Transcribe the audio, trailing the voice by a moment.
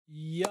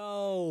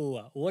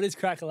What is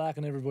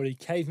crack-a-lackin', everybody?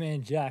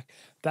 Caveman Jack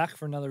back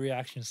for another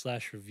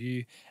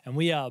reaction/review, and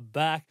we are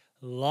back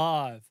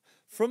live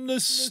from the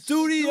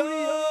studio.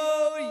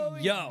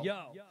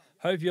 Yo.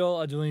 Hope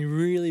y'all are doing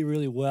really,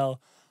 really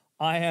well.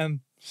 I am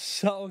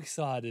so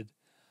excited.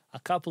 A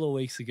couple of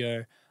weeks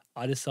ago,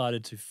 I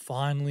decided to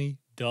finally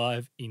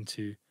dive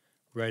into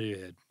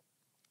Radiohead.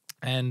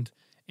 And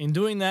in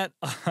doing that,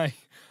 I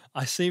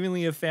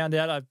seemingly have found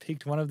out I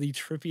picked one of the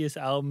trippiest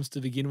albums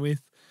to begin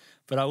with,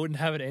 but I wouldn't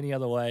have it any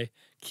other way.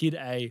 Kid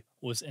A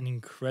was an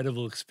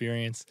incredible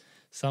experience,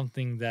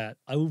 something that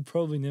I will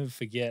probably never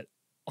forget.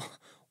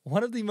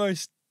 One of the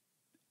most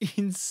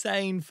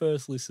insane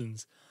first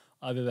listens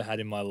I've ever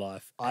had in my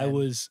life. I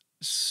was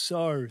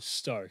so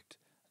stoked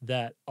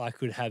that I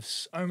could have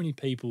so many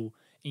people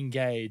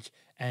engage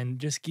and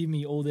just give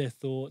me all their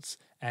thoughts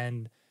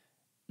and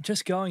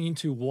just going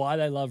into why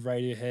they love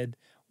Radiohead,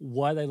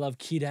 why they love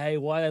Kid A,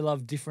 why they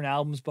love different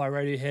albums by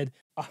Radiohead.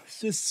 I was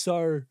just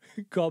so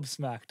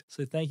gobsmacked.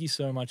 So thank you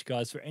so much,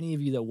 guys, for any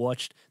of you that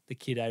watched the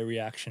Kid A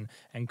reaction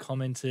and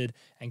commented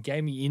and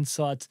gave me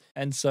insights.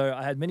 And so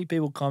I had many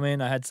people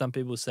comment. I had some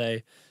people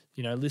say,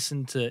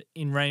 listen to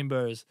In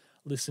Rainbows,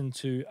 listen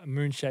to A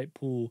Moon-Shaped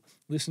Pool,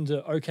 listen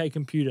to OK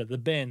Computer, The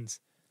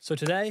Bends. So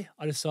today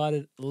I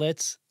decided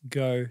let's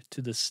go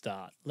to the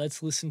start.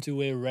 Let's listen to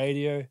where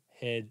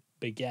Radiohead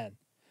began.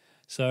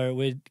 So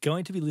we're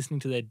going to be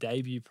listening to their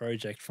debut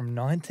project from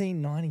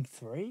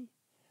 1993?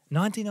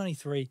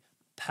 1993,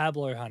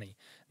 Pablo Honey.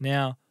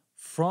 Now,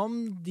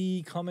 from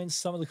the comments,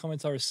 some of the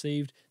comments I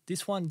received,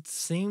 this one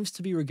seems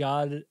to be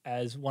regarded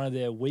as one of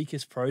their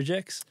weakest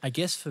projects. I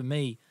guess for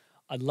me,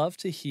 I'd love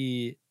to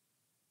hear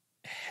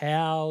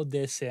how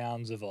their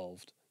sounds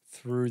evolved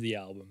through the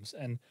albums.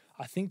 And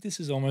I think this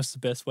is almost the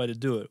best way to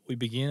do it. We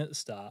begin at the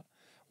start,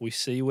 we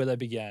see where they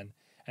began,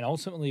 and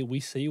ultimately we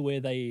see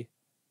where they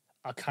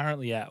are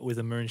currently at with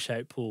A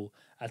Moon-Shaped Pool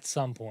at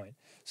some point.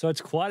 So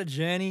it's quite a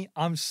journey.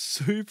 I'm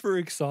super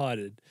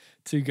excited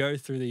to go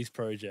through these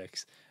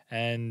projects.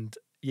 And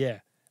yeah,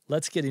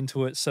 let's get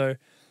into it. So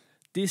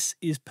this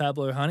is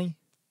Pablo Honey.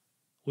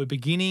 We're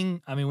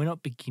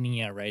not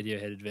beginning our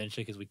Radiohead adventure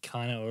because we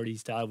kind of already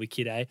started with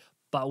Kid A,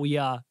 but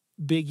we're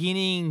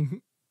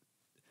beginning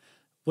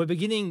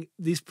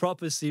this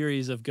proper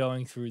series of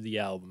going through the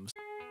albums.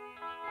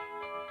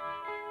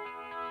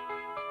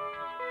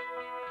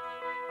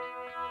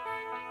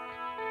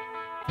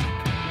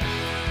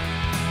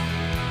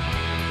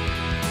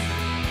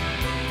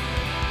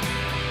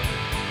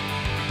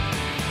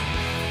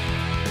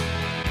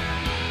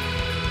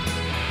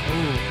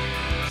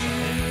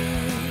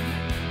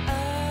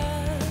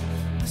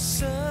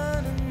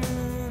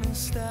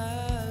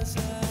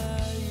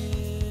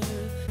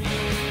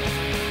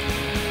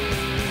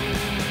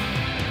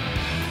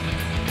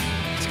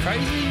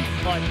 Crazy,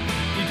 like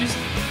you just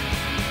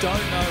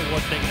don't know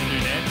what they're going to do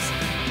next.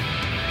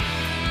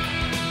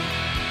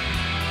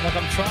 Like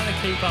I'm trying to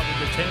keep up with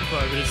the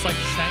tempo, but it's like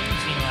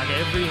changing like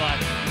every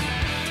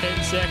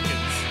 10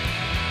 seconds.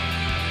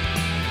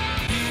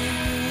 You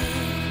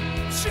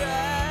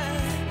try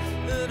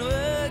but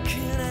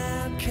working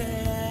out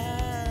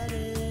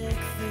chaotic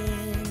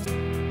things.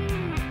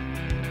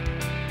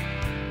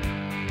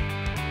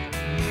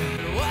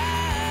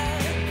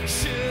 Why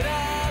should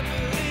I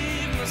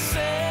believe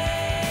myself?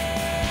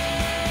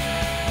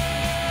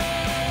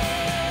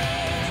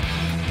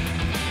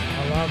 I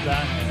love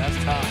that, man. That's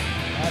tough.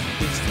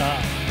 That's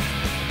tough.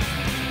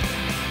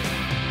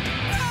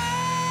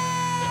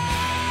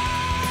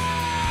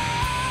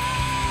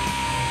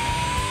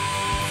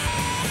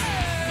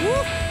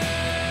 Woo!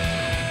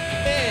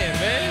 Yeah,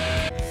 man.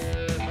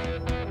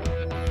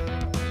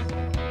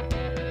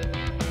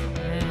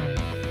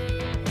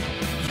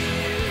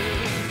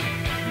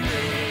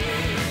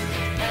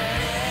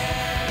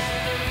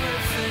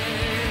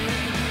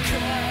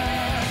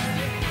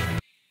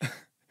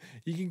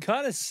 You can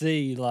kind of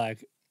see,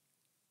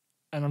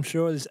 and I'm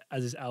sure as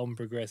this album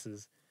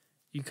progresses,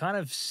 you kind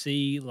of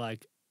see,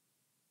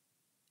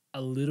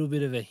 a little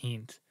bit of a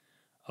hint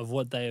of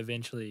what they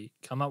eventually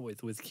come up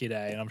with Kid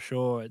A, and I'm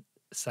sure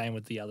same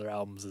with the other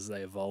albums as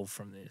they evolve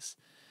from this.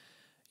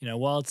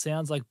 While it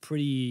sounds like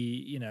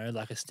pretty,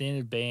 like a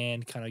standard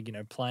band kind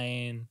of,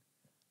 playing,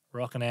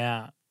 rocking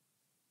out,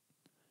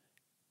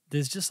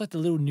 there's just the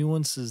little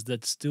nuances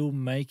that still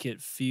make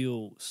it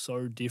feel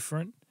so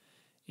different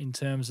in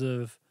terms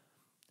of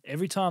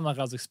every time I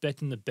was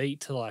expecting the beat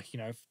to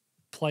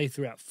play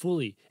throughout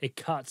fully, it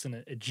cuts and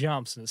it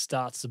jumps and it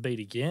starts the beat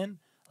again.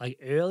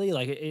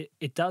 Early,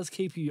 it does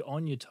keep you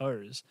on your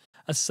toes.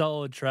 A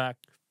solid track,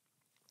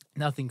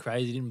 nothing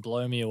crazy, didn't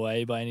blow me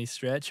away by any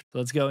stretch. But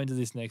let's go into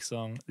this next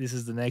song. This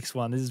is the next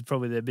one. This is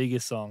probably their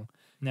biggest song.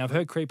 Now, I've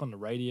heard Creep on the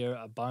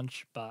radio a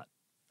bunch, but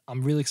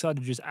I'm really excited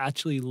to just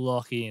actually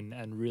lock in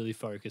and really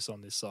focus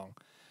on this song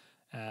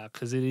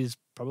because it is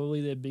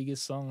probably their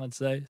biggest song, I'd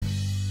say.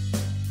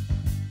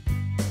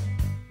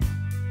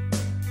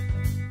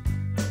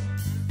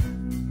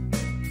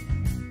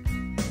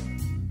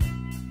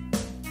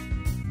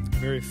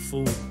 Very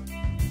full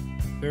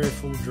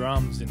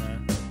drums,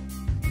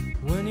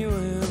 When you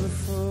were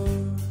before,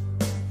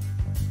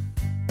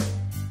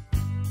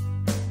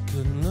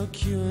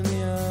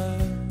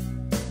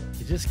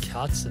 just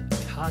cuts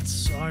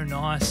so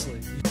nicely.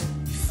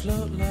 You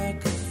float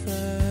like a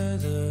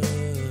feather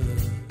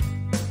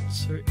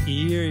So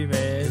eerie, in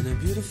man. a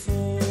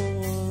beautiful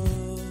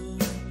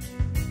world.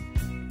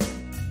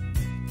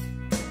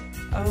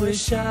 I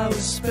wish I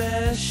was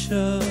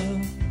special.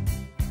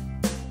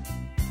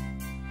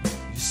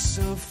 You're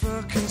so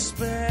fucking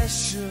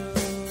special.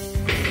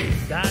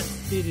 That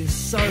bit is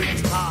so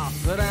tough.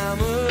 But I'm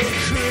a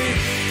creep.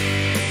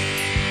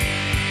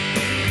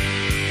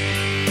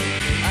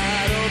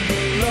 I don't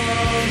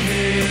belong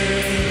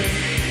here.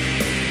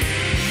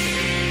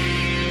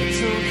 I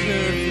don't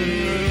care if it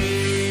hurts.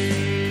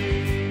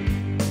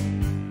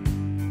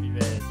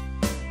 Man.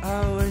 I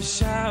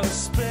wish I was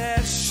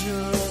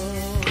special.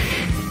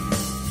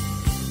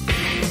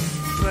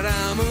 But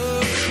I'm a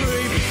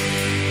creep.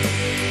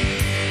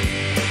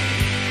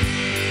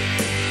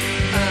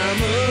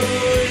 I'm a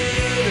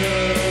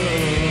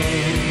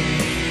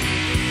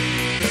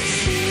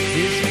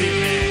This bit,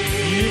 man,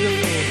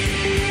 beautiful.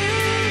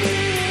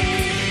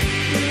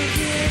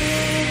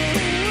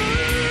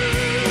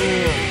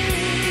 Oh,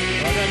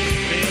 how that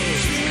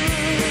feels.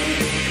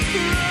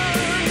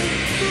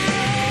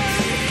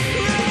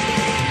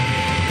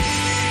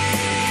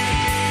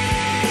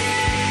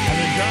 And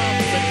the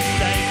drums that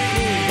stay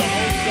cool the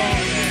whole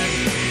song, man.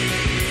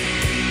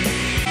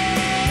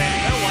 Man,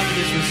 no wonder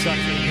this was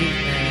such a hit,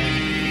 man.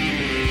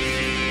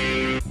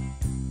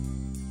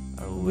 I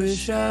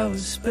wish I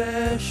was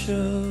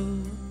special.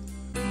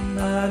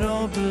 I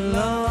don't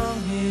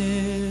belong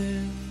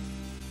here.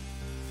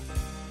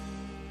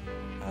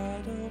 I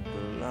don't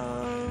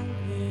belong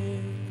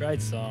here.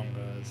 Great song,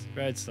 guys.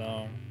 Great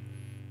song.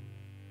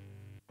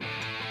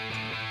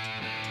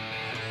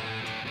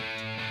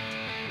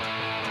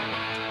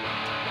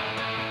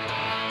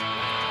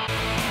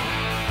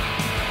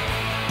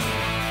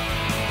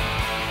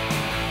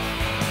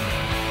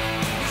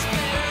 He's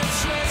very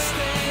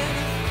twisted.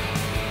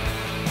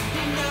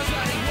 He knows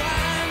what he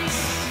wants.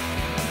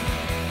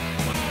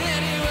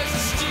 Then he was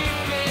a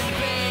stupid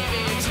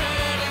baby,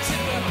 turned into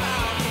a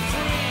powerful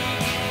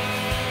freak.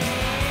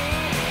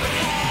 But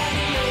how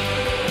do you?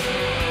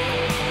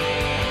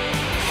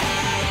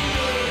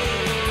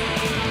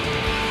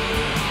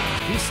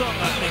 This song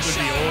I think would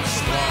be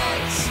awesome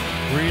live.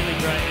 Really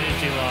great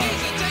energy He's live.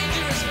 a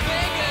dangerous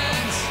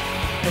bigot.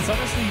 It's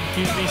honestly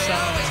gives me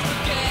some.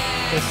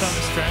 There's some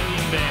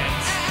Australian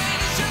bands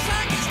And it's just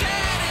like his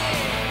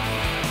daddy.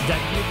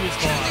 that give this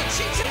vibe.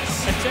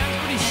 It sounds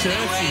pretty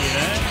surfy, you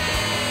know?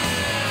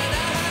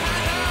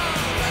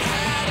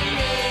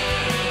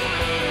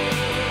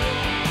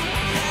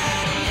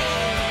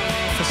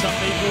 For some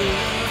people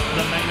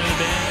that make me a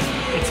band,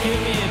 it's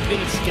giving me a bit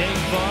of skank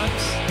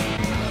vibes.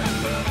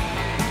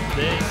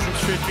 There's some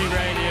trippy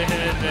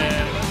Radiohead,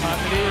 man. I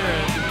can hear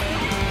it.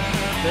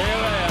 There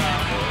we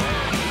are.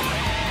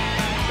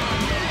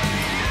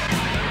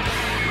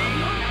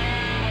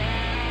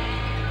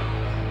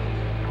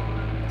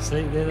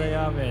 See, there they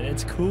are, man.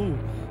 It's cool.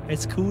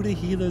 It's cool to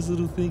hear those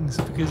little things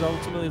because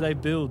ultimately they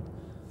build.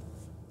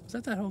 Was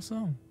that whole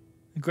song?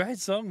 A great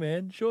song,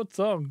 man. Short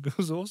song. It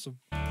was awesome.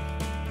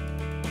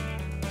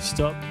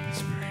 Stop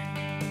whispering.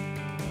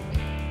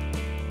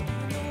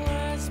 The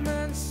wise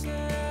man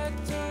said,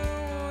 don't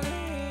wanna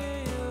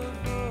hear your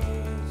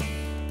voice.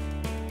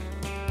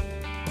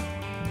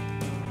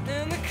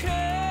 And the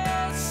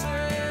curse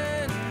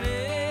ran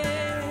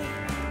in,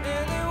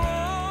 and they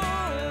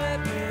won't let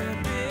me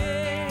be.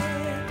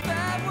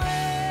 That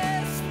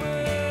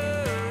whispering,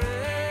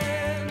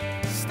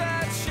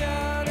 start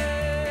shouting.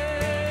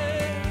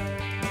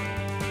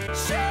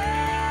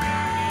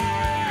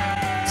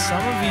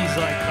 Some of these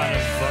like kind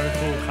of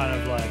vocal kind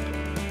of like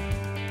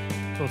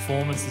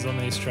performances on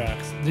these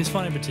tracks. This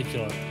one in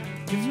particular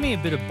gives me a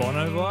bit of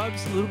Bono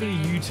vibes, a little bit of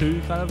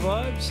U2 kind of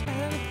vibes.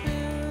 And the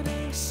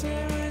building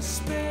series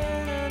spin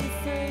and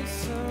face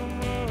some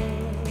more.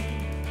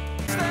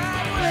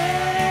 Start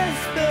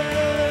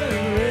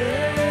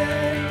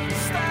whispering,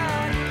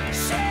 start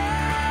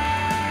shouting.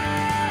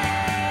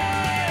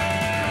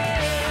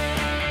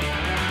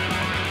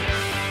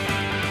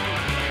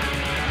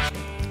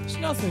 It's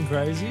nothing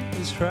crazy,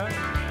 this track.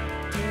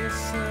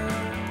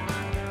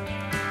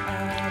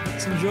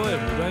 It's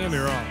enjoyable, don't get me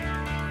wrong.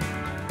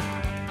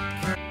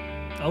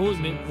 I will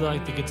admit,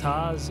 like, the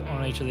guitars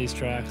on each of these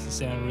tracks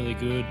sound really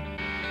good.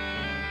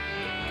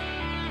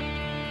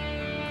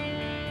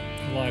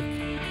 Like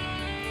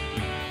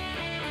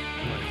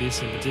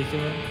this in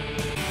particular.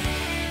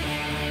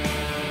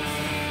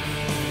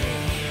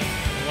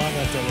 I like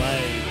that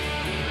delay.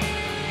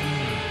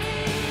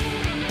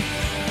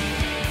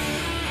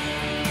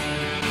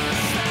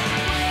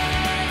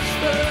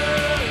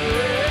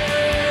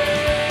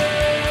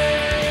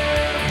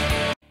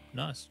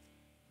 Nice.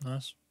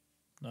 Nice.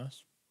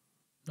 Nice.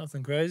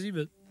 Nothing crazy,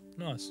 but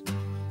nice.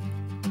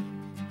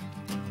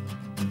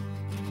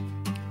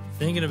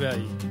 Thinking about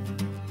you.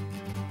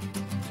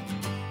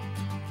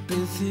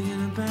 Been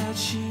thinking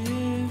about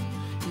you.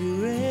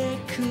 Your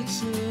red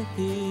cuts are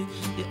here.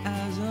 Your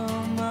eyes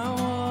on my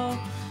wall.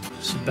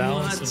 Just the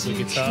balance of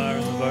the guitar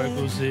and the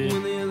vocals here.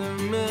 When the other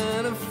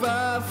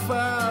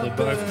They're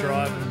both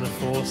driving the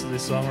force of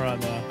this song right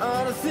now.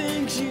 All the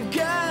things you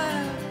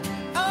got,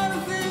 all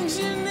the things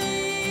you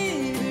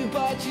need. Who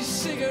bought you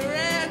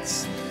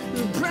cigarettes?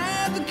 Who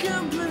bribed the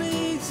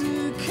company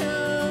to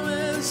come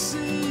and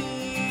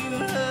see you,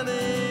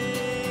 honey?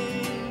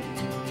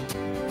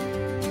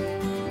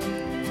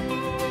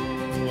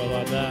 Ooh, I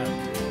like that.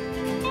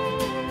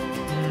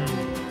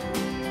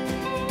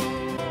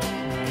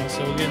 Alright,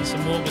 so we're getting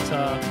some more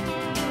guitar.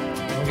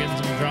 We're getting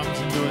some drums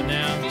into it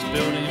now, just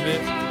building a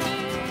bit.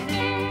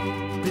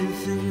 Been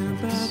thinking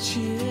about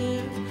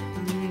you,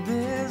 and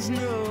there's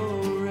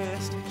no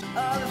rest.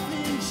 All the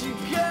things you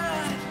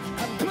got,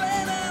 I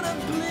plan and I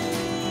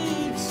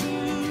bleed to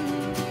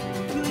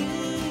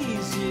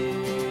please you.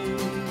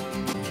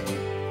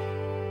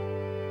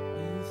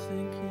 Been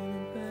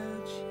thinking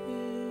about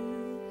you.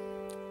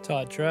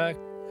 Tight track.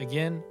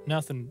 Again,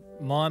 nothing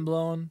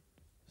mind-blowing.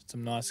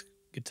 Some nice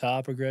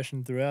guitar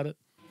progression throughout it.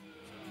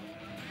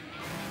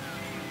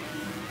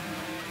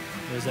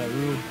 There's that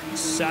real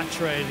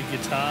saturated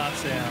guitar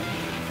sound.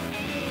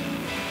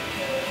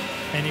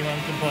 Anyone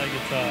can play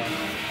guitar.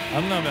 I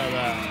don't know about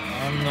that.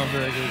 I'm not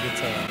very good at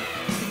guitar.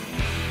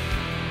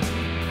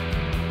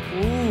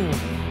 Ooh.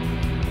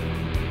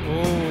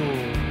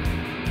 Ooh.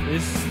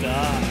 This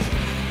start.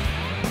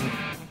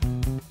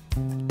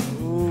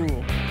 Ooh.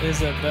 There's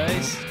that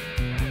bass.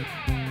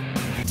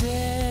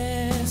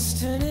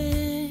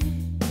 Destiny,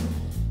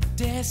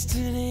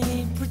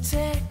 destiny,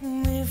 protect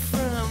me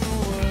from the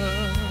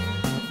world.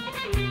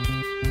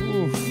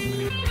 Ooh.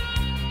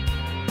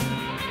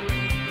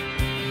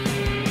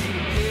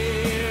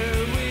 Here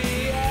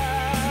we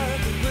are,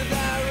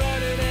 without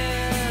running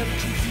and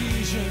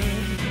confusion.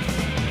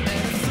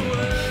 And if the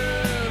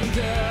world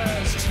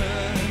does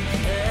turn,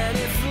 and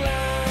if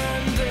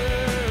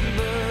London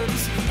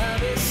burns, I'll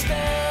be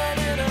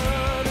standing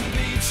on the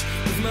beach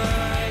with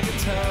my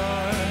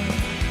guitar.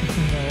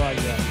 I like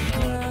that.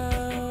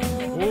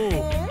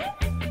 Ooh.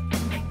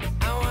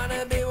 I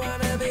wanna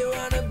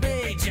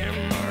be Jim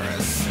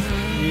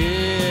Morrison.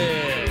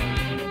 Yeah.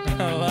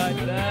 I like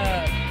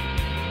that.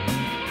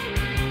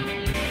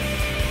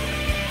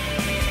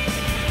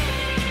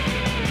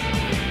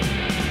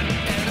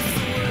 And if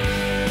the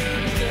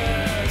world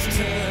does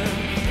turn,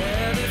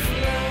 and if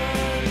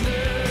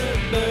London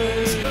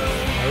burns, I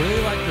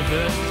really like the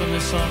verses on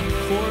this song.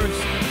 Chorus,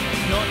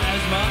 not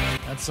as much.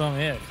 That song,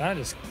 yeah, kind of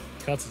just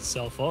cuts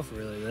itself off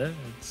really there.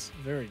 It's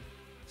very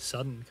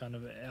sudden kind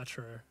of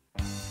outro.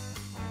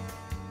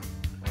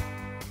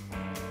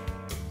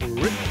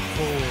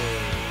 Ripcord.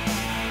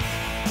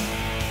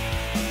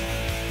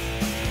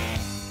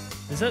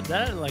 Is that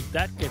like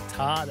that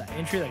guitar, that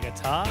entry, that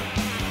guitar?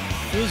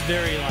 Feels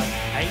very like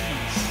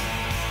 80s.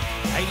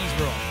 80s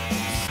rock.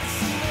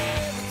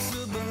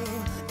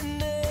 inevitable,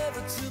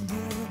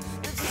 inevitable.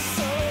 It's a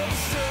soul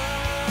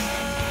strike.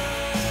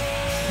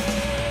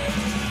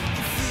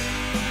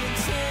 Feel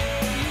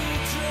until you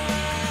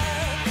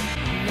try.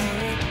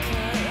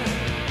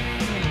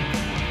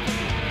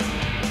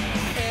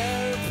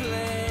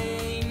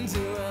 Airplane,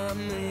 do I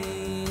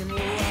mean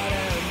what I mean?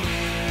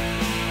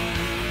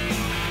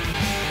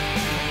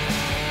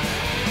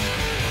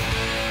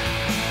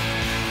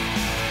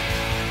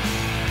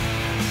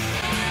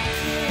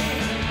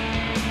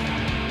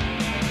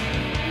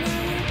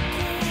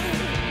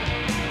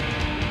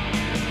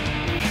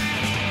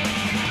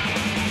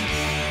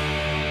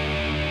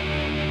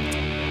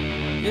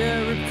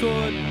 Yeah,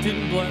 Ripcord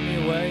didn't blow me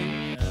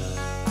away.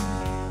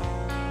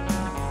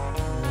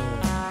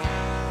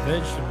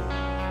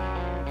 Vegetable.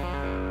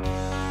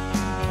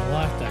 I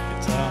like that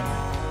guitar.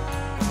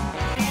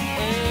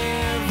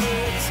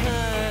 Every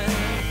time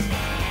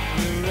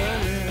you're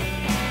running,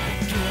 I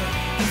get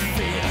the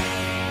fear.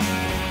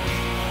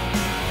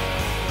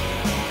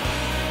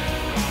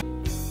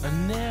 I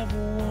never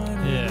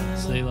wanted Yeah,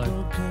 see, like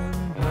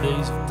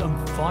these, I'm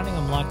finding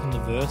I'm liking the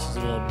verses a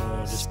lot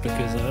more just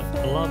because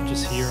I love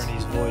just hearing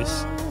his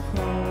voice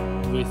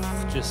with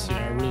just, you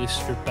know, really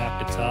stripped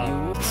back guitar.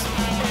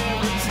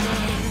 Every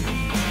time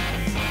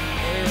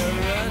you're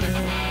running,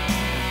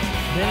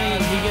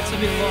 Then he gets a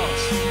bit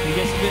lost. He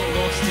gets a bit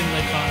lost in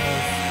the kind of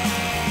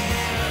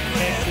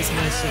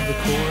hecticness of the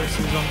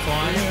choruses I'm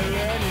finding.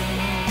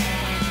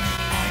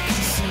 I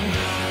can see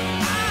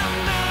I'm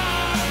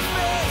not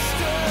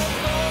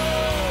vegetable.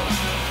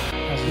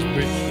 That's his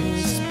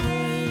bridge.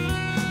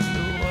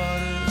 The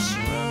water's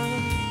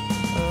running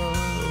all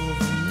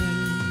over me.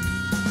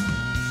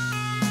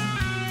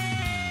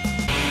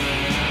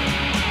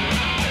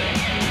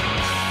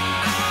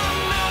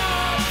 I'm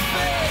not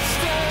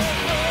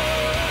vegetable.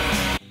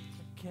 I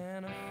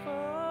can't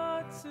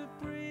afford to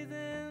breathe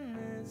in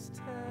this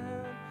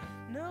town.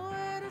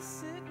 Nowhere to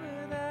sit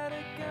without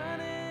a gun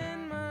in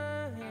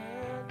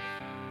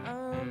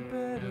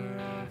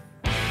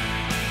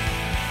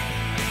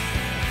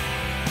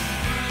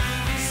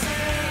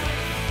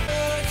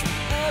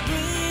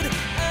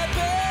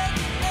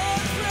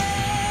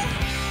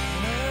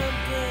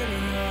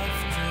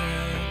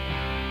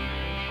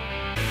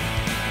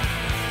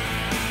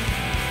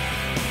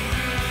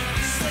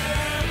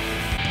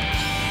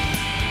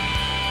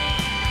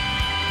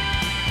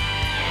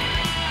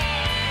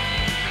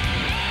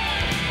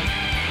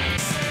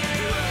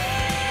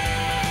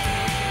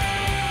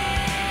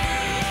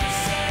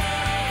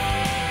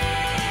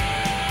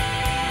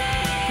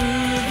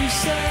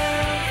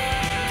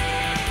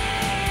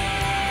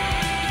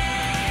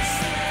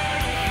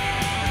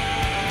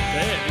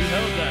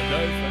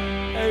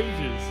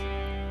ages.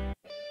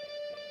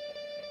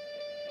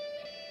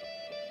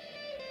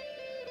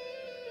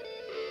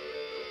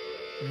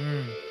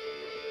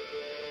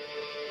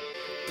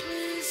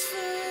 Please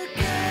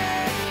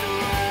forget the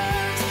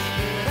words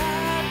that I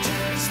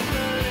just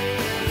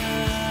blurted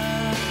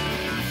out.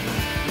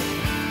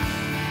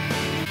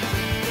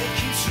 They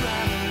keep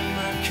shrouding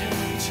my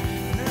cage.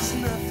 There's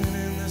nothing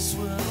in this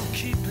world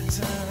keep it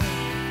down.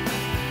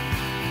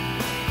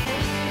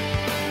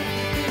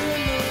 Even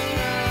though I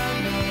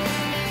know,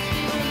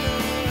 even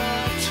though I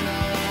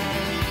try,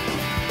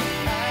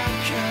 I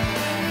can't.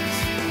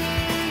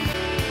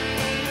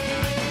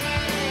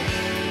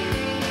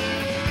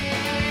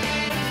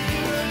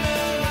 Even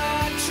though I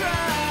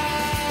try,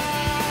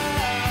 I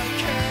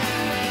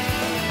can't.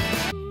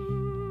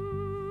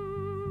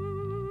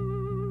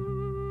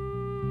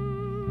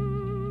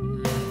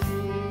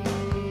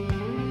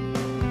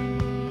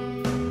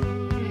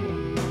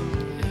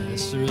 Yeah,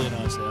 this is a really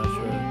nice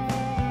outro.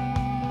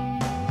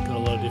 Got a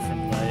lot of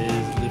different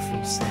layers,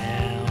 different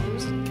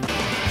sounds.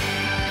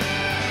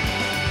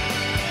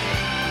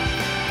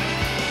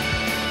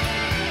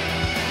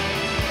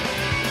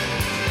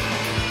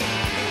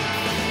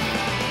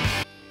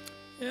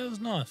 Yeah, it was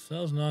nice.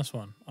 That was a nice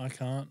one. I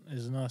Can't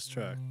is a nice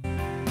track. I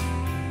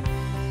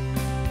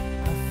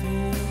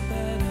feel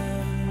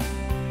better.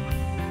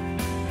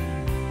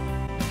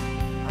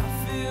 I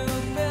feel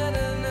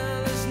better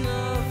now. There's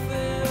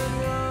nothing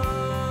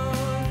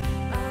wrong.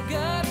 I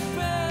got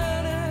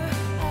better.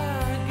 I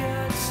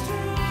got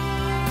strong.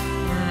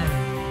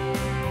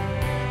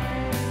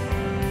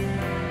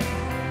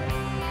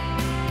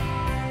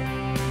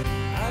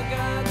 I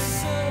got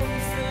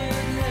something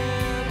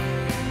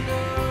heaven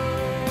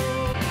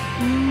knows.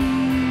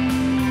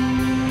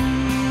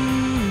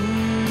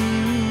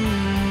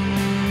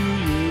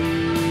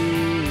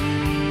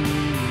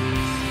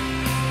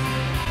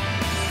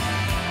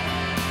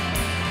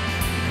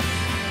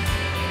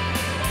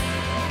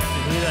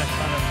 You hear that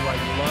kind of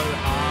like low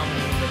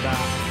harmony in the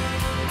back.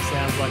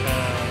 Sounds like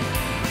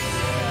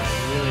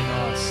really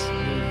nice.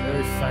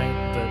 Very faint,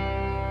 but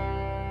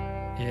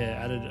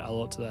yeah, added a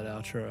lot to that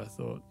outro, I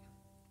thought.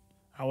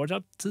 I watch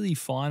up to the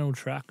final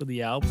track of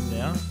the album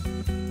now.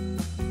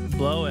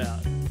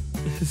 Blowout.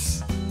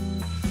 It's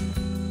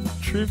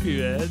trippy,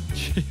 man.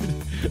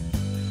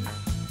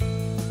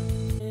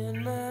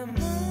 In my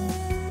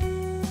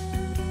mind.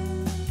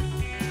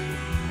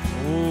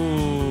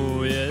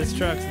 Ooh, yeah, this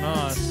track's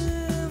nice.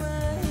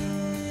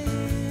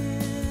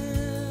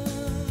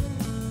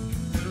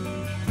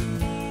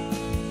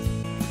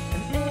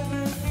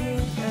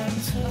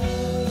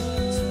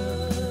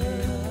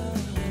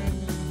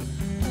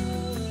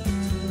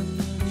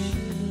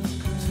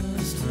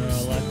 I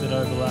like that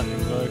overlapping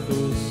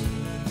vocals.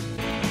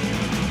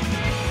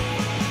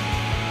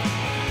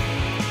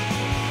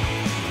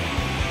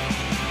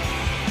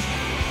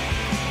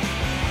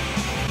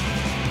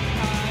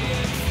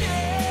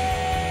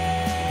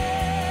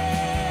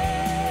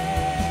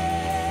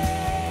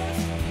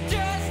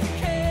 Just in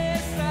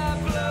case I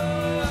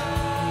blow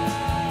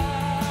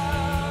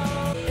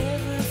out,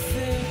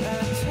 everything I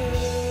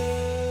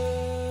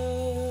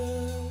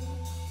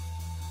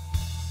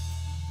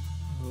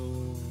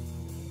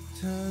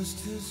turns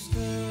to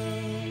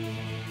stone.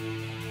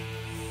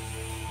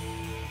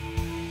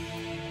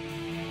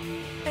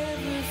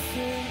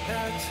 Everything I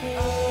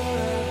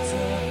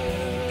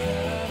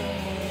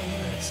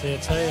See, I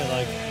tell you,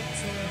 like,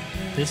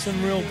 there's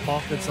some real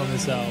pockets on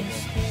this album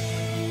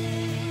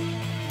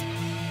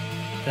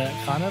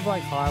that kind of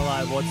like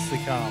highlight what's to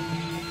come.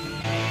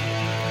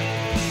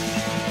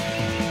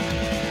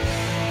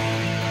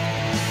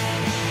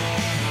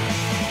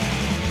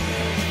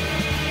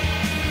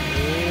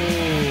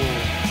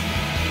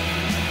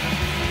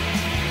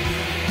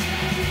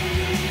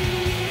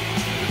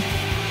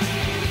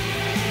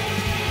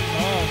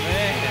 Oh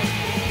man.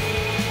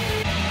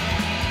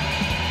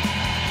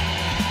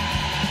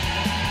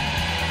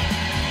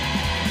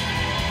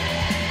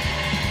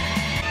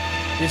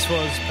 This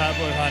was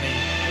Pablo Honey,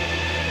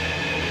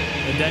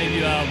 the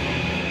debut album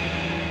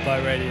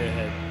by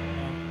Radiohead.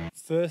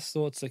 First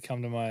thoughts that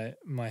come to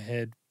my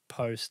head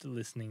post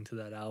listening to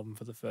that album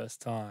for the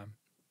first time.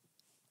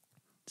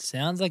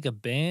 Sounds like a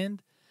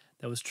band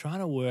that was trying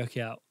to work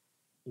out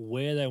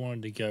where they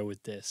wanted to go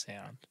with their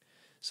sound.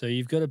 So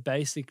you've got a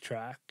basic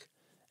track,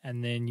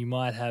 and then you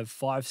might have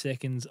 5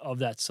 seconds of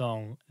that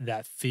song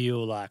that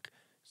feel like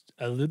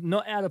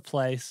not out of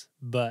place,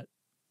 but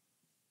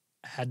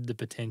had the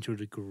potential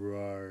to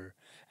grow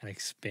and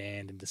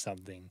expand into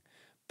something.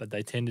 But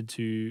they tended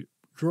to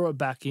draw it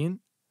back in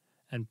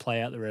and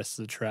play out the rest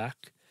of the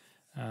track.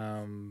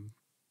 Hopefully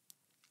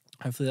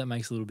that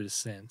makes a little bit of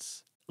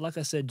sense. Like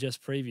I said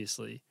just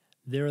previously,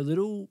 there are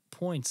little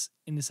points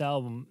in this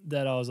album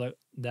that I was like,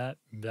 that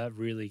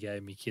really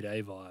gave me Kid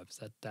A vibes.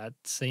 That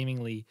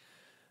seemingly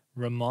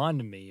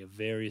reminded me of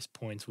various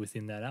points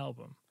within that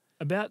album.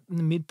 About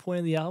the midpoint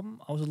of the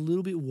album, I was a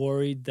little bit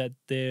worried that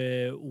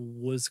there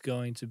was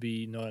going to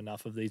be not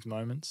enough of these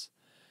moments,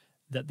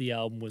 that the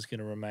album was going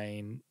to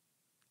remain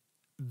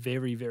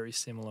very, very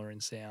similar in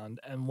sound.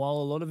 And while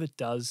a lot of it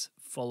does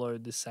follow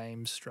the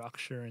same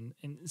structure and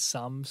in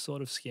some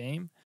sort of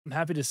scheme, I'm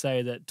happy to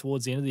say that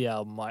towards the end of the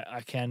album,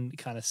 I can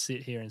kind of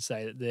sit here and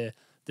say that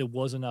there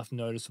was enough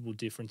noticeable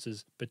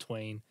differences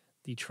between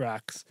the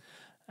tracks.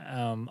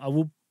 I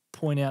will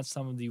point out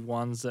some of the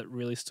ones that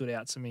really stood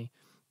out to me.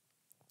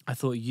 I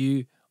thought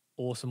You,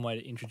 awesome way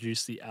to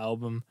introduce the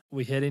album.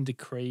 We head into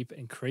Creep,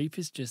 and Creep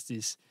is just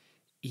this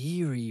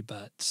eerie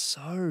but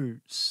so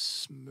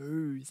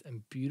smooth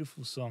and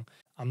beautiful song.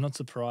 I'm not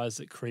surprised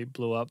that Creep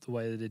blew up the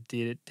way that it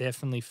did. It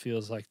definitely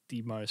feels like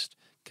the most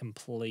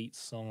complete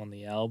song on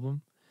the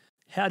album.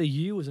 How Do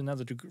You was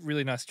another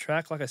really nice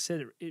track. Like I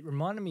said, it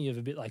reminded me of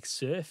a bit like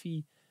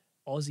surfy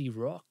Aussie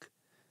rock,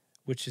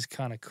 which is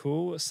kind of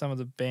cool. Some of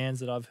the bands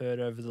that I've heard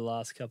over the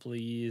last couple of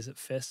years at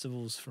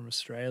festivals from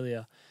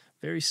Australia,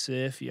 very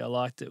surfy. I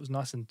liked it. It was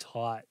nice and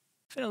tight.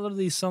 I think a lot of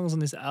these songs on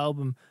this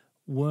album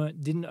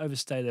didn't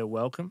overstay their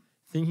welcome.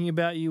 Thinking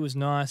About You was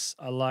nice.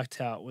 I liked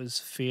how it was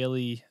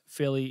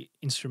fairly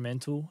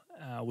instrumental.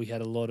 We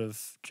had a lot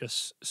of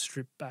just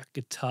stripped back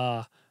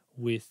guitar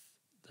with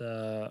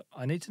the.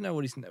 I need to know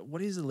what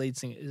is the lead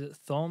singer? Is it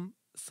Tom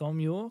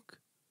York?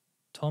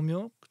 Tom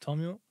York?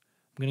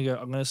 I'm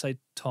gonna say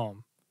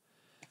Tom.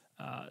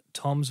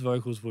 Tom's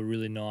vocals were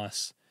really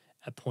nice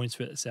at points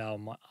throughout this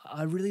album.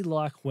 I really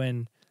like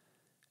when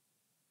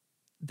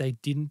they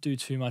didn't do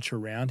too much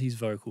around his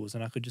vocals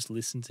and I could just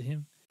listen to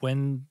him.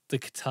 When the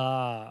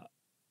guitar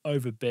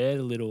overbeared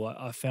a little,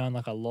 I found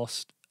like I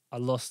lost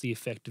the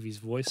effect of his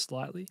voice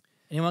slightly.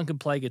 Anyone can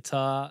play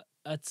guitar.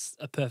 That's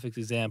a perfect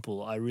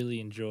example. I really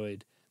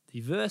enjoyed the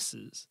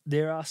verses.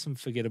 There are some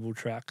forgettable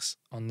tracks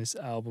on this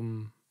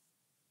album.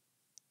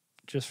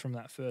 Just from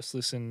that first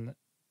listen,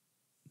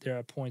 there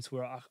are points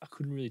where I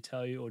couldn't really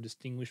tell you or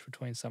distinguish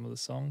between some of the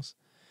songs.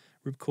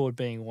 Ripcord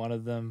being one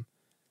of them.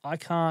 I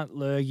Can't,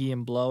 Lurgy,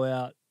 and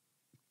Blowout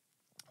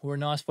were a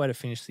nice way to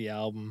finish the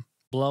album.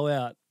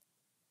 Blowout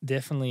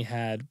definitely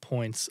had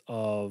points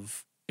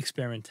of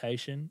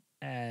experimentation,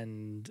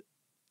 and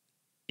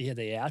the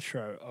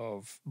outro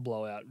of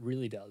Blowout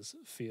really does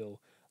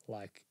feel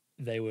like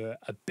they were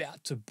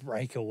about to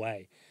break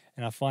away.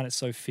 And I find it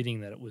so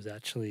fitting that it was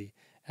actually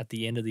at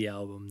the end of the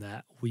album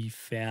that we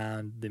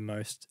found the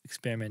most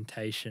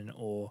experimentation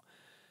or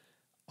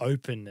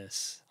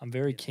openness. I'm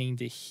very keen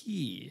to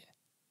hear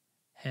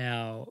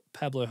how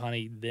Pablo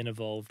Honey then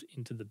evolved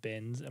into the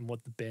Bends and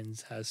what the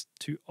Bends has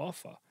to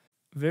offer.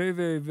 Very,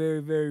 very,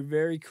 very, very,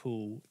 very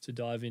cool to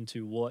dive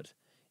into what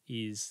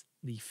is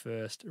the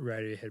first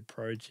Radiohead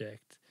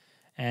project.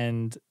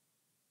 And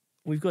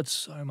we've got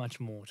so much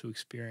more to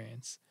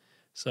experience.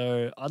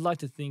 So I'd like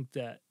to think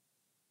that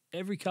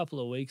every couple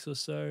of weeks or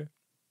so,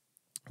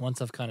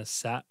 once I've kind of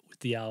sat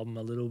with the album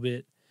a little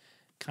bit,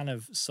 kind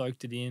of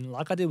soaked it in,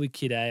 like I did with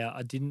Kid A,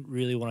 I didn't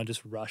really want to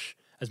just rush.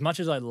 As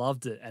much as I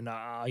loved it and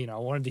I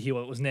wanted to hear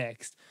what was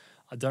next,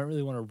 I don't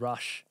really want to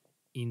rush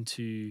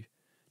into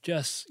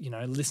just,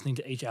 listening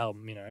to each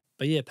album,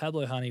 But yeah,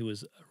 Pablo Honey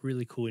was a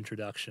really cool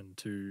introduction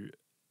to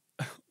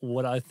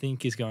what I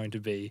think is going to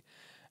be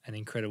an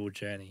incredible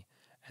journey.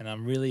 And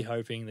I'm really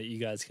hoping that you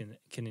guys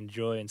can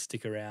enjoy and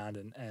stick around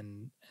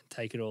and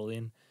take it all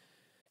in.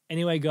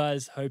 Anyway,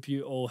 guys, hope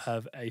you all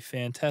have a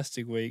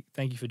fantastic week.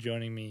 Thank you for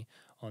joining me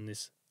on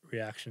this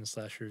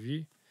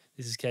reaction/review.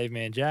 This is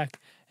Caveman Jack,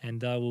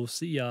 and I will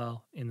see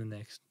y'all in the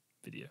next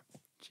video.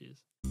 Cheers.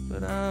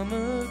 But I'm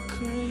a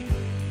creep.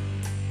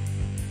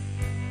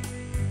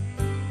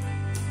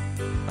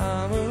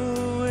 I'm a